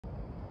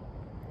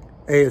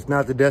Hey, it's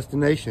not the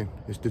destination,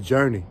 it's the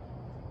journey.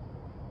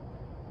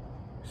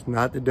 It's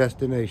not the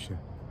destination.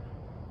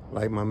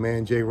 Like my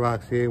man J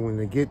Rock said, when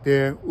they get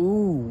there,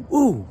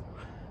 ooh,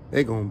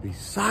 they're gonna be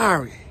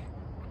sorry.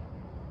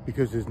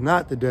 Because it's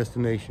not the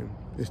destination,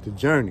 it's the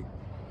journey.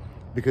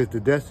 Because the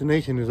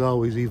destination is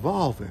always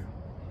evolving.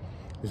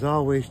 It's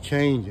always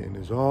changing.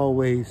 There's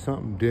always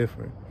something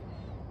different.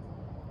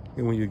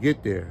 And when you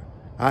get there,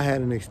 I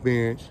had an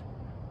experience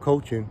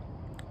coaching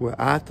where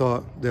I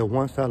thought that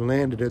once I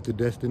landed at the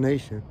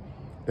destination,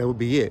 that would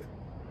be it.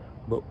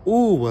 But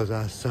ooh, was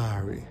I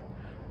sorry.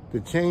 The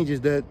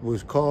changes that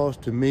was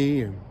caused to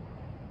me and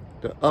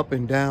the up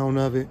and down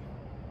of it,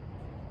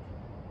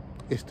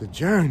 it's the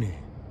journey.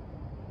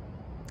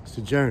 It's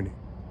the journey.